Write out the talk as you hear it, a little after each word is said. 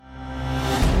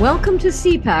Welcome to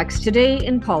CPAC's Today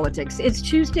in Politics. It's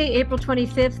Tuesday, April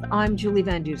 25th. I'm Julie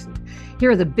Van Dusen. Here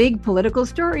are the big political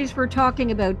stories we're talking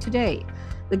about today.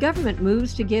 The government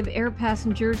moves to give air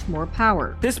passengers more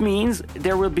power. This means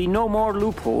there will be no more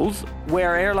loopholes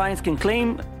where airlines can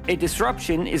claim a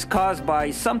disruption is caused by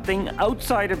something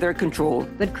outside of their control.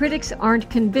 But critics aren't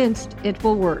convinced it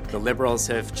will work. The Liberals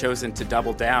have chosen to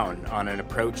double down on an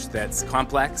approach that's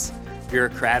complex,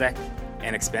 bureaucratic,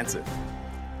 and expensive.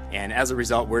 And as a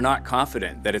result, we're not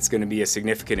confident that it's going to be a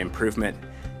significant improvement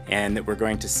and that we're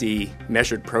going to see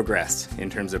measured progress in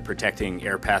terms of protecting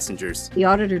air passengers. The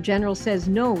Auditor General says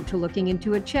no to looking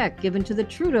into a cheque given to the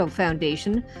Trudeau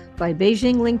Foundation by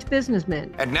Beijing-linked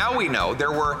businessmen. And now we know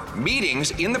there were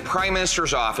meetings in the Prime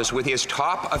Minister's office with his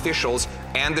top officials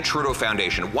and the Trudeau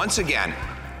Foundation. Once again,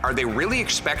 are they really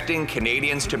expecting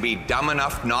Canadians to be dumb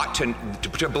enough not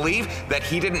to believe that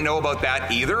he didn't know about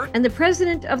that either? And the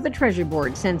president of the Treasury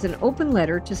Board sends an open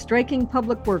letter to striking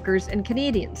public workers and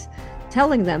Canadians,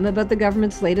 telling them about the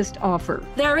government's latest offer.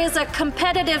 There is a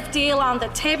competitive deal on the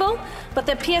table, but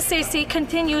the PSAC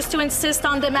continues to insist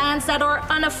on demands that are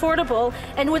unaffordable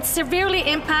and would severely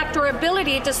impact our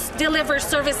ability to deliver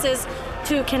services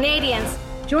to Canadians.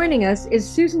 Joining us is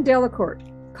Susan Delacourt,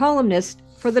 columnist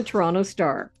for the Toronto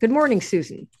Star. Good morning,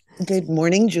 Susan. Good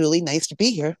morning, Julie. Nice to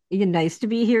be here. Nice to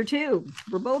be here, too.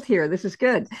 We're both here. This is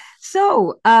good.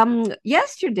 So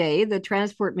yesterday, the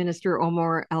Transport Minister,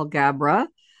 Omar Al-Gabra,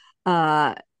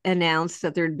 announced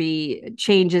that there'd be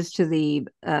changes to the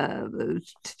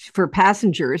for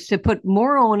passengers to put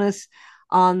more onus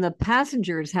on the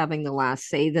passengers having the last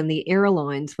say than the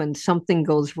airlines when something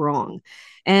goes wrong.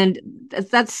 And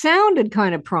that sounded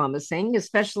kind of promising,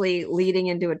 especially leading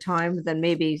into a time that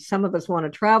maybe some of us want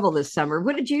to travel this summer.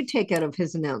 What did you take out of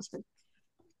his announcement?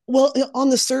 Well,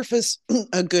 on the surface,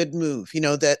 a good move,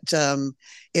 that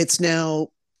it's now,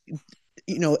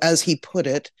 as he put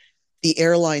it, the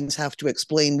airlines have to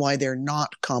explain why they're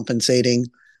not compensating.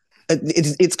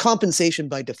 It's compensation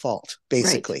by default,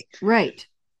 basically. Right.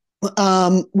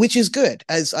 Which is good,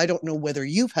 as I don't know whether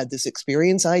you've had this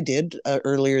experience. I did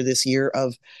earlier this year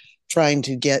of trying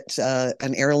to get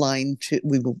an airline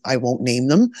I won't name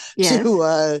them,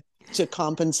 yes, to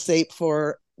compensate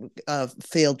for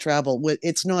failed travel.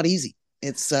 It's not easy.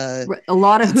 It's a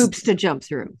lot of hoops to jump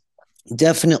through.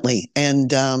 Definitely.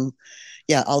 And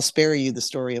I'll spare you the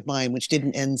story of mine, which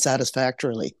didn't end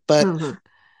satisfactorily. But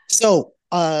so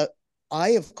I,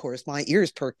 of course, my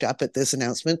ears perked up at this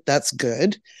announcement. That's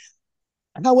good.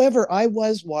 However, I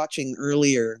was watching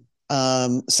earlier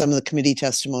some of the committee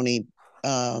testimony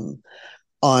on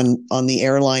the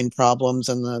airline problems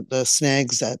and the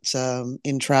snags that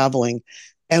in traveling.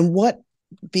 And what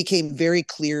became very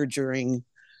clear during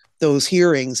those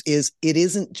hearings is it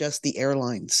isn't just the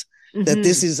airlines, that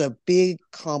this is a big,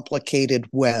 complicated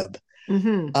web,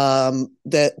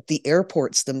 that the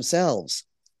airports themselves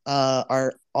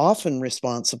are often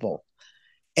responsible.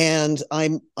 And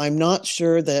I'm not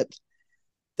sure that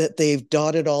they've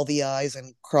dotted all the I's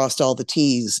and crossed all the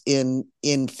T's in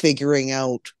figuring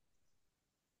out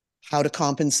how to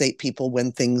compensate people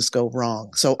when things go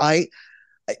wrong. So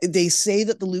they say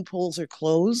that the loopholes are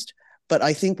closed, but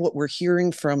I think what we're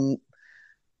hearing from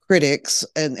critics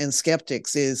and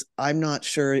skeptics is I'm not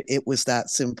sure it was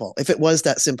that simple. If it was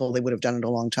that simple, they would have done it a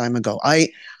long time ago. I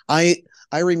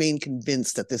remain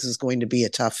convinced that this is going to be a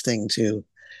tough thing to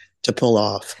pull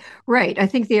off. Right. I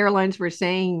think the airlines were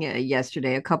saying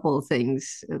yesterday a couple of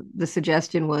things. The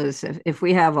suggestion was if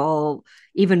we have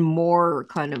even more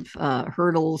kind of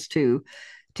hurdles to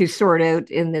sort out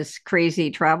in this crazy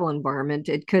travel environment,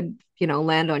 it could,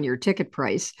 land on your ticket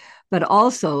price. But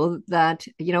also that,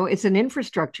 it's an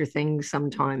infrastructure thing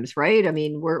sometimes, right? I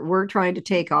mean, we're trying to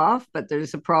take off, but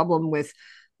there's a problem with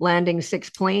landing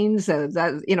 6 planes,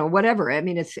 whatever. I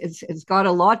mean, it's got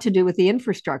a lot to do with the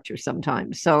infrastructure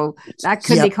sometimes. So that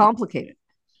could be complicated.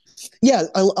 Yeah,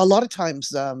 a lot of times,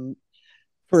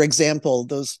 for example,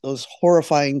 those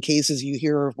horrifying cases you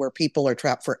hear where people are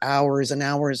trapped for hours and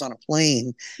hours on a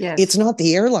plane. Yes. It's not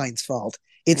the airline's fault.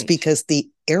 It's because the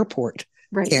airport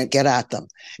can't get at them.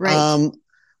 Right.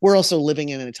 We're also living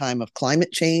in a time of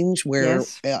climate change where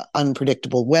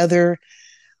unpredictable weather.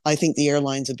 I think the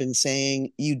airlines have been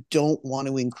saying you don't want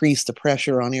to increase the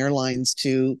pressure on airlines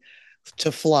to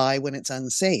fly when it's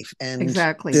unsafe. And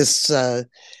exactly this,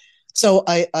 so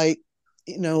I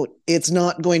it's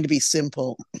not going to be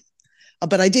simple.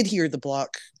 But I did hear the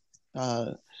Bloc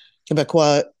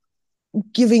Québécois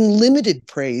giving limited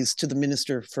praise to the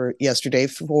minister for yesterday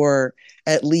for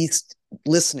at least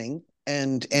listening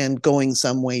and going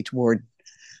some way toward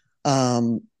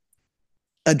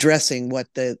addressing what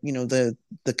the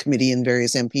committee and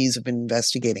various MPs have been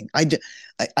investigating.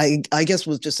 I guess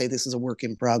we'll just say this is a work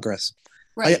in progress.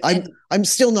 Right. I'm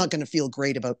still not going to feel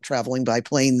great about traveling by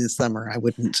plane this summer. I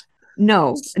wouldn't.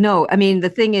 No. I mean, the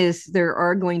thing is, there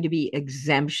are going to be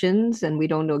exemptions, and we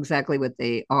don't know exactly what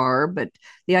they are, but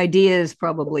the idea is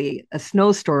probably a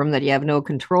snowstorm that you have no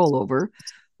control over,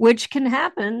 which can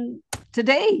happen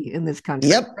today in this country,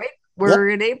 Yep. right? We're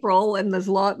in April, and there's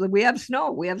a lot. We have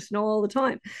snow. We have snow all the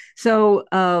time. So,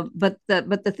 but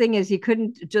the thing is, you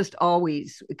couldn't just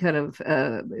always kind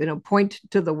of point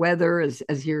to the weather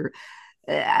as your.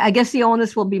 I guess the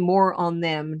onus will be more on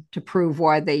them to prove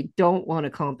why they don't want to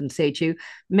compensate you.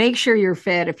 Make sure you're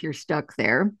fed if you're stuck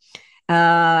there,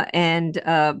 and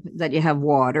that you have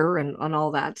water and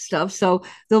all that stuff. So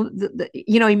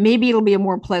maybe it'll be a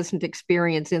more pleasant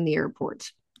experience in the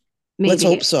airports. Maybe. Let's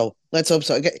hope so.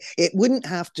 It wouldn't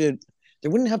have to. There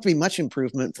wouldn't have to be much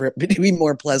improvement for it to be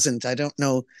more pleasant. I don't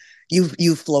know.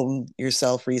 You've flown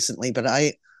yourself recently, but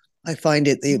I find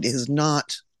it is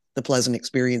not the pleasant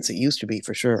experience it used to be,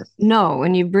 for sure. No,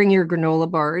 and you bring your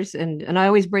granola bars, and I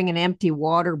always bring an empty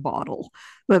water bottle.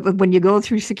 But when you go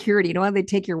through security, you know how they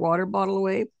take your water bottle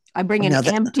away? I bring an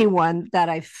empty one that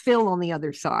I fill on the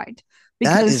other side.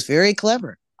 That is very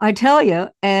clever. I tell you,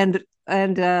 and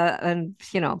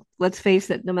let's face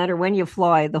it, no matter when you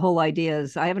fly, the whole idea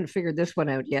is, I haven't figured this one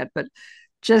out yet, but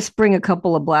just bring a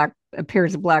couple of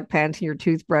pairs of black pants and your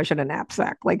toothbrush and a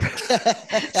knapsack. Like,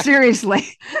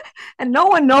 seriously. And no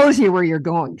one knows you where you're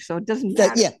going, so it doesn't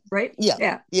matter, right?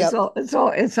 Yeah.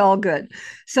 It's all good.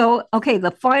 So, okay,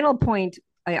 the final point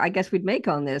I guess we'd make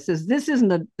on this is this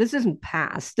isn't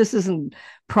passed. This isn't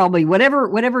probably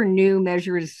whatever new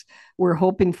measures we're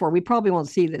hoping for. We probably won't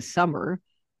see this summer,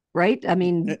 right? I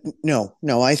mean,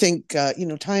 no. I think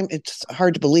time. It's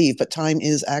hard to believe, but time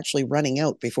is actually running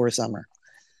out before summer.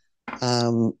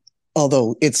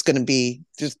 Although it's going to be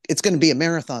a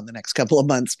marathon the next couple of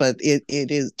months, but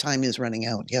time is running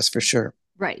out. Yes, for sure.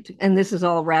 Right. And this is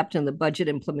all wrapped in the budget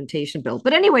implementation bill.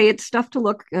 But anyway, it's stuff to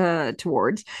look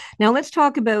towards. Now, let's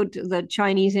talk about the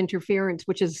Chinese interference,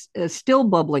 which is still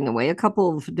bubbling away. A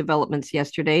couple of developments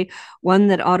yesterday. One,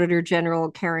 that Auditor General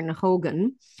Karen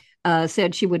Hogan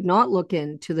said she would not look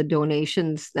into the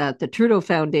donations that the Trudeau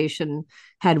Foundation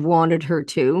had wanted her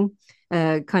to,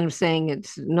 kind of saying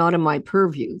it's not in my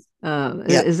purview.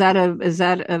 Is that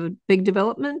a big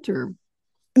development, or?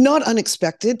 Not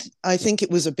unexpected. I think it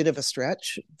was a bit of a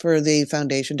stretch for the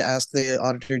foundation to ask the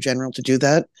Auditor General to do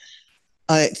that.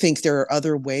 I think there are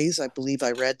other ways. I believe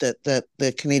I read that the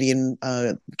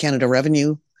Canada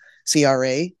Revenue,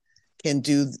 CRA, can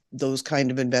do those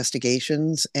kind of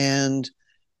investigations. And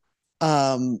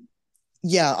I'm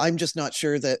just not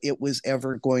sure that it was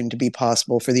ever going to be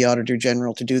possible for the Auditor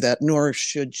General to do that, nor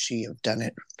should she have done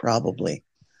it, probably.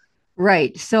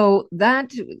 Right. So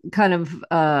that kind of,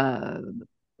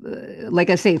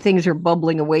 like I say, things are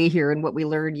bubbling away here. And what we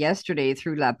learned yesterday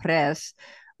through La Presse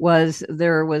was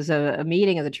there was a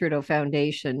meeting of the Trudeau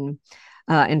Foundation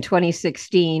in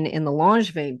 2016 in the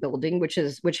Langevin building,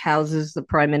 which houses the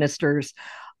Prime Minister's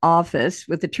office,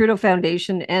 with the Trudeau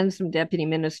Foundation and some deputy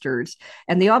ministers.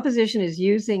 And the opposition is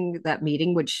using that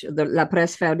meeting, which the La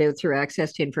Presse found out through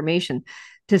access to information,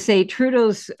 to say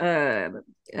Trudeau's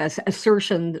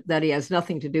assertion that he has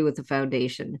nothing to do with the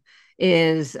foundation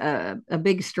is a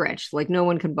big stretch. Like, no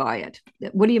one can buy it.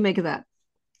 What do you make of that?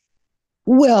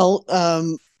 Well,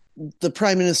 the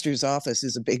Prime Minister's office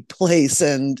is a big place,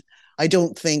 and I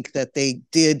don't think that they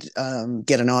did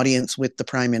get an audience with the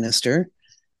Prime Minister.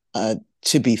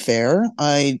 To be fair,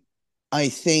 I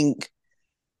think,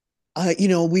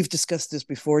 we've discussed this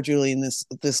before, Julie, in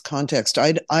this context.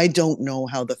 I don't know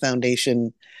how the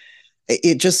foundation.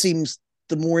 It just seems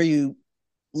the more you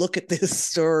look at this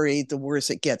story, the worse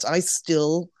it gets. I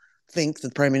still think the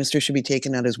Prime Minister should be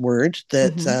taken at his word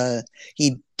that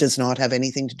he does not have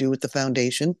anything to do with the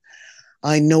foundation.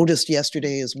 I noticed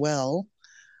yesterday as well,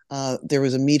 there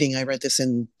was a meeting, I read this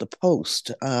in the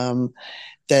Post,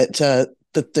 that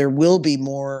there will be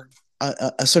more,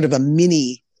 a sort of a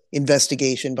mini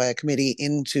investigation by a committee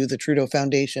into the Trudeau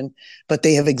Foundation, but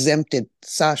they have exempted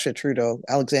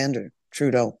Alexander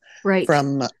Trudeau, right,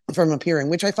 from appearing,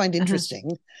 which I find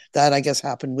interesting. That, I guess,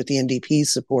 happened with the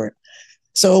NDP's support.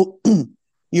 So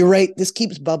you're right, this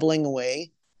keeps bubbling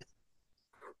away.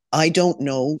 I don't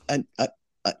know.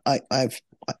 I've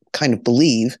kind of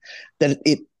believe that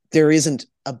there isn't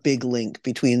a big link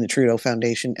between the Trudeau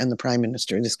Foundation and the Prime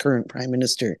Minister, this current Prime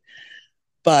Minister.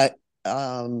 But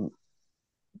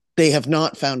they have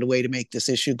not found a way to make this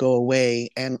issue go away.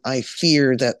 And I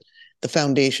fear that the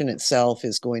foundation itself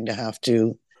is going to have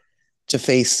to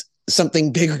face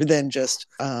something bigger than just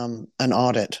an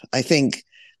audit. I think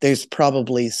there's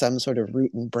probably some sort of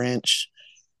root and branch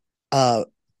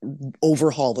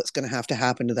overhaul that's going to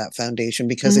happen to that foundation,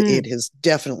 because it has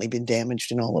definitely been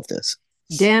damaged in all of this.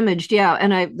 Damaged, yeah.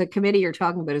 And the committee you're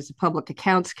talking about is the Public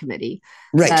Accounts Committee,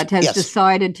 right? That has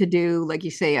decided to do, like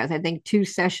you say, I think 2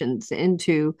 sessions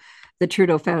into the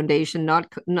Trudeau Foundation.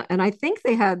 And I think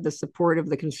they had the support of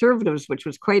the Conservatives, which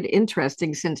was quite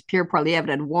interesting, since Pierre Poilievre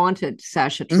had wanted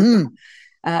Sacha Trudeau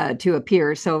to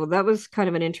appear. So that was kind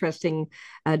of an interesting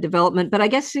development. But I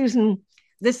guess, Susan,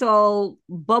 this all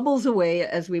bubbles away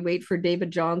as we wait for David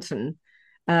Johnston,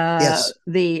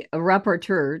 the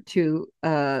rapporteur, to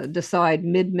decide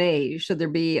mid-May should there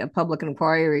be a public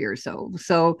inquiry or so.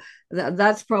 So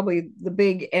that's probably the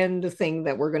big end thing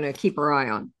that we're going to keep our eye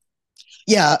on.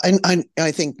 Yeah, and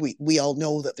I think we all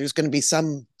know that there's going to be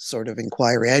some sort of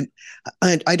inquiry.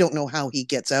 I don't know how he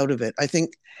gets out of it. I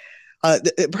think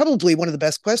probably one of the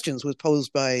best questions was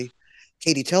posed by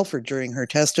Katie Telford during her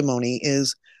testimony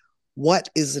is, what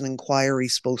is an inquiry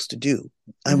supposed to do?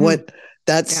 And what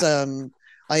that's I'm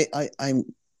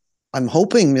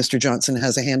hoping Mr. Johnston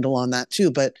has a handle on that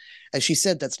too. But as she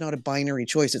said, that's not a binary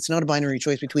choice. It's not a binary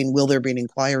choice between will there be an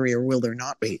inquiry or will there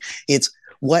not be. It's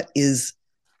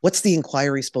what's the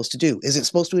inquiry supposed to do? Is it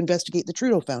supposed to investigate the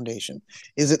Trudeau Foundation?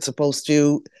 Is it supposed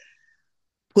to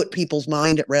put people's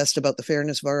mind at rest about the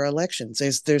fairness of our elections?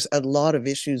 There's a lot of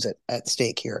issues at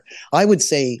stake here. I would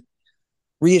say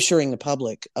reassuring the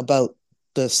public about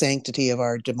the sanctity of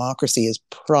our democracy is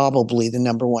probably the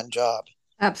number one job.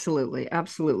 Absolutely,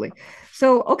 absolutely.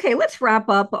 So, okay, let's wrap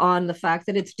up on the fact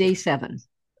that it's day 7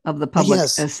 of the public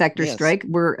sector strike.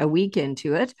 We're a week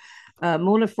into it.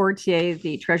 Mona Fortier,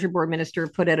 the Treasury Board minister,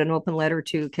 put out an open letter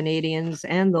to Canadians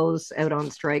and those out on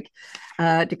strike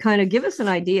to kind of give us an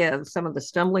idea of some of the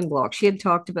stumbling blocks. She had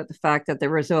talked about the fact that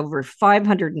there was over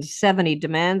 570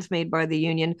 demands made by the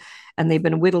union, and they've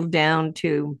been whittled down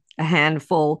to a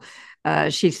handful.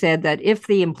 She said that if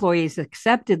the employees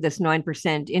accepted this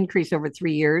 9% increase over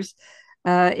 3 years,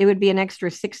 it would be an extra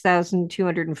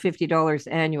 $6,250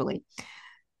 annually.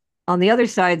 On the other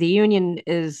side, the union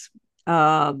is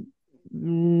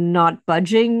not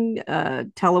budging.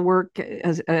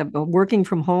 Telework, working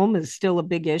from home is still a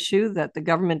big issue that the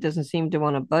government doesn't seem to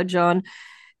want to budge on.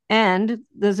 And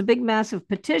there's a big, massive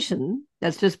petition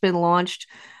that's just been launched,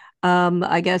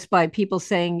 I guess, by people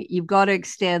saying you've got to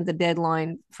extend the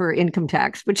deadline for income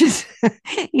tax, which is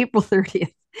April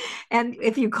 30th. And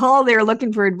if you call there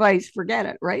looking for advice, forget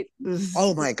it, right?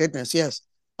 Oh, my goodness, yes.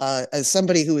 As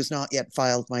somebody who has not yet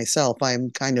filed myself,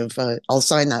 I'm kind of, I'll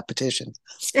sign that petition.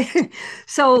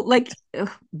 So, like,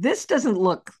 this doesn't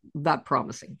look that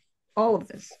promising, all of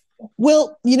this.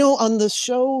 Well, you know, on the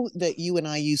show that you and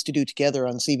I used to do together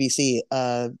on CBC,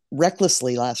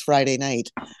 recklessly last Friday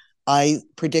night, I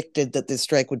predicted that this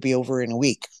strike would be over in a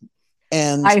week.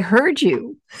 And I heard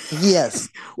you. Yes.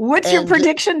 What's your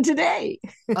prediction today?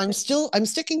 I'm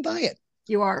sticking by it.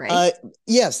 You are, right?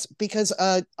 Yes, because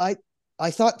I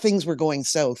thought things were going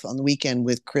south on the weekend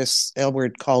with Chris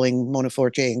Aylward calling Mona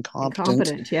Fortier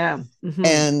incompetent. Yeah. Mm-hmm.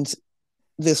 And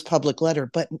this public letter.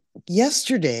 But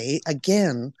yesterday,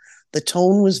 again, the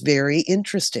tone was very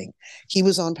interesting. He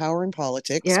was on Power and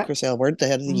Politics, Chris Aylward, the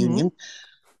head of the union,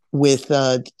 with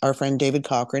our friend David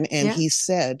Cochrane. And he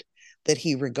said that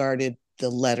he regarded the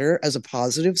letter as a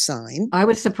positive sign. I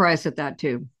was surprised at that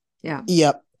too. Yeah.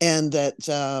 Yep. And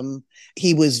that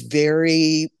he was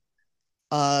very...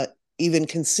 even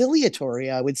conciliatory,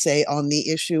 I would say, on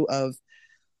the issue of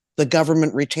the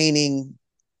government retaining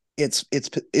its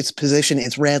position,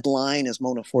 its red line, as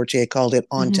Mona Fortier called it,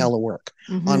 on telework,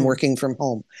 on working from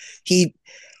home. They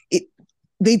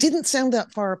didn't sound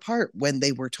that far apart when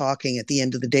they were talking at the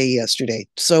end of the day yesterday.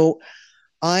 So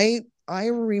I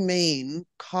remain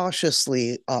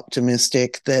cautiously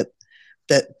optimistic that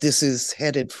this is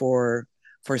headed for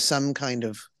some kind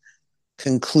of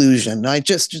conclusion. I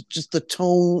just the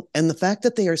tone and the fact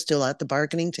that they are still at the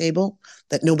bargaining table,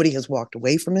 that nobody has walked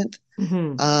away from it.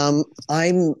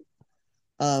 I'm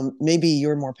maybe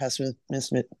you're more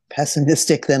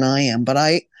pessimistic than I am, but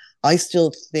I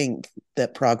still think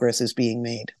that progress is being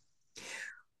made.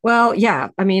 Well, yeah.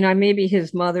 I mean, I maybe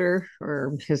his mother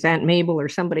or his Aunt Mabel or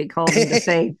somebody called me to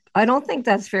say, I don't think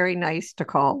that's very nice to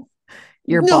call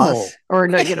your boss or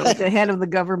the head of the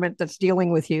government that's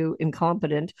dealing with you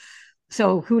incompetent.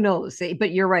 So who knows?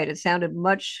 But you're right. It sounded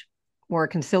much more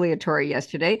conciliatory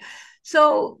yesterday.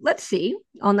 So let's see.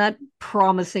 On that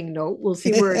promising note, we'll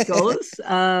see where it goes. If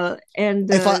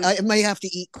I may have to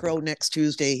eat crow next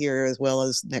Tuesday here as well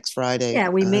as next Friday. Yeah,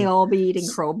 we may all be eating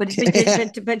crow, but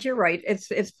you're right.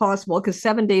 It's possible because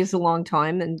 7 days is a long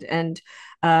time, and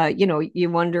you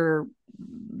wonder.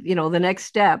 The next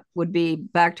step would be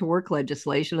back to work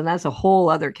legislation, and that's a whole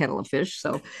other kettle of fish.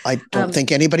 So I don't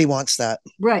think anybody wants that.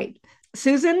 Right.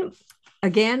 Susan,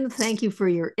 again, thank you for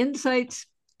your insights.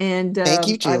 And thank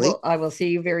you, Julie. I will see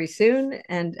you very soon,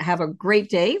 and have a great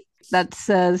day. That's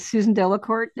Susan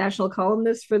Delacourt, national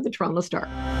columnist for the Toronto Star.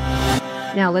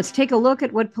 Now let's take a look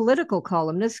at what political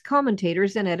columnists,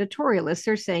 commentators, and editorialists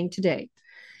are saying today.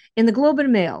 In the Globe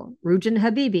and Mail, Rujan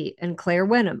Habibi and Claire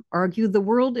Wenham argue the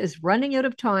world is running out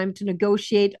of time to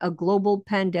negotiate a global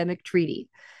pandemic treaty.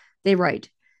 They write,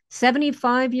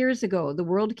 75 years ago, the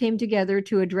world came together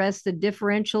to address the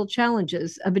differential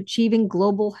challenges of achieving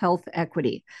global health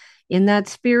equity. In that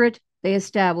spirit, they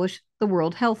established the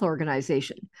World Health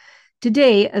Organization.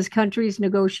 Today, as countries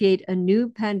negotiate a new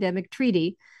pandemic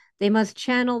treaty, they must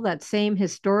channel that same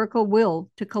historical will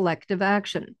to collective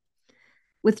action.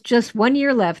 With just 1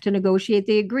 year left to negotiate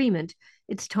the agreement,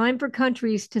 it's time for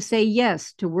countries to say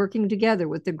yes to working together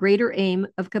with the greater aim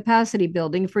of capacity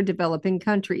building for developing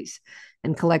countries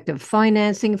and collective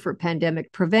financing for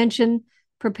pandemic prevention,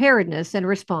 preparedness, and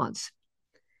response.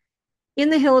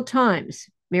 In the Hill Times,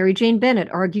 Mary Jane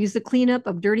Bennett argues the cleanup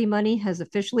of dirty money has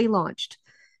officially launched.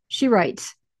 She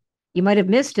writes, "You might have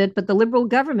missed it, but the Liberal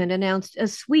government announced a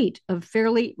suite of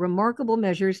fairly remarkable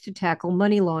measures to tackle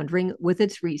money laundering with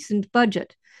its recent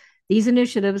budget. These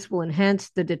initiatives will enhance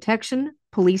the detection,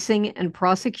 policing, and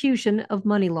prosecution of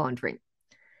money laundering."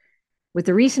 With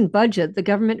the recent budget, the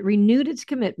government renewed its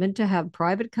commitment to have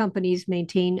private companies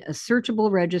maintain a searchable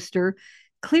register,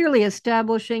 clearly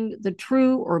establishing the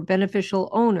true or beneficial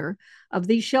owner of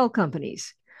these shell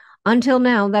companies. Until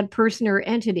now, that person or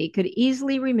entity could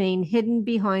easily remain hidden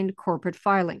behind corporate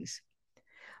filings.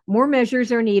 More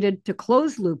measures are needed to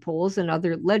close loopholes and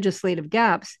other legislative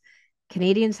gaps.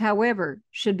 Canadians, however,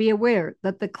 should be aware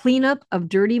that the cleanup of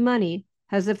dirty money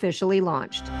has officially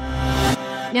launched.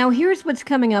 Now, here's what's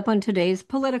coming up on today's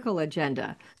political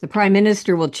agenda. The Prime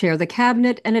Minister will chair the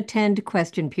Cabinet and attend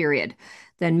question period,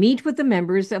 then meet with the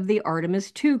members of the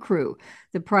Artemis II crew.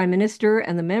 The Prime Minister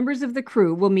and the members of the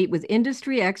crew will meet with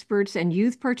industry experts and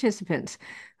youth participants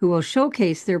who will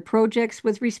showcase their projects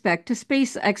with respect to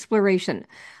space exploration.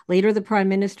 Later, the Prime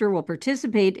Minister will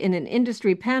participate in an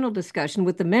industry panel discussion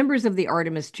with the members of the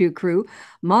Artemis II crew,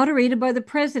 moderated by the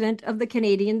President of the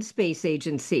Canadian Space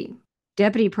Agency.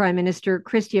 Deputy Prime Minister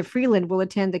Chrystia Freeland will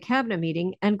attend the Cabinet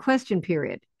meeting and question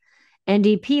period.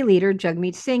 NDP leader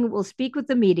Jagmeet Singh will speak with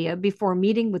the media before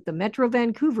meeting with the Metro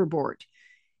Vancouver Board.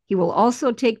 He will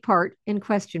also take part in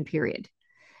question period.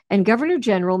 And Governor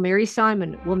General Mary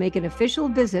Simon will make an official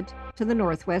visit to the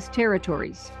Northwest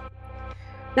Territories.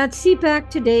 That's CPAC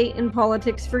Today in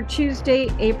Politics for Tuesday,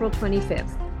 April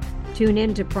 25th. Tune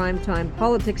in to Primetime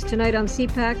Politics tonight on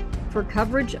CPAC for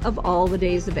coverage of all the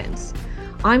day's events.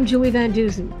 I'm Julie Van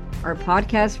Dusen. Our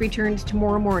podcast returns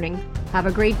tomorrow morning. Have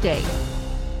a great day.